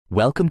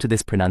Welcome to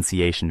this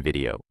pronunciation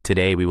video.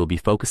 Today we will be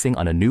focusing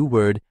on a new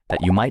word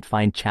that you might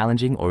find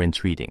challenging or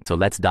intriguing. So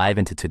let's dive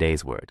into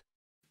today's word.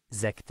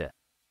 Sekte,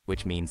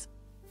 which means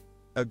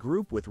a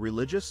group with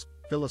religious,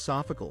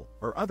 philosophical,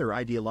 or other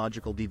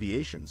ideological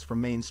deviations from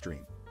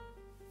mainstream.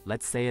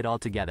 Let's say it all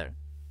together.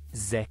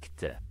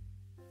 Sekte.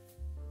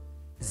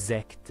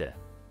 Sekte.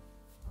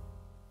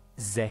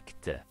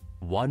 Sekte.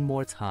 One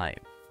more time.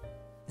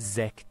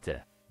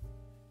 Sekte.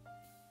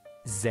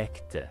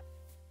 Sekte.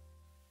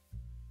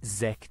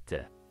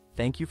 Sekte.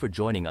 Thank you for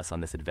joining us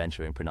on this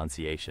adventure in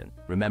pronunciation.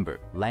 Remember,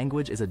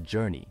 language is a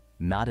journey,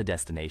 not a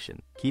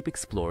destination. Keep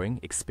exploring,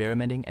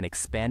 experimenting, and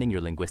expanding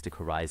your linguistic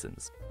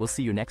horizons. We'll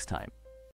see you next time.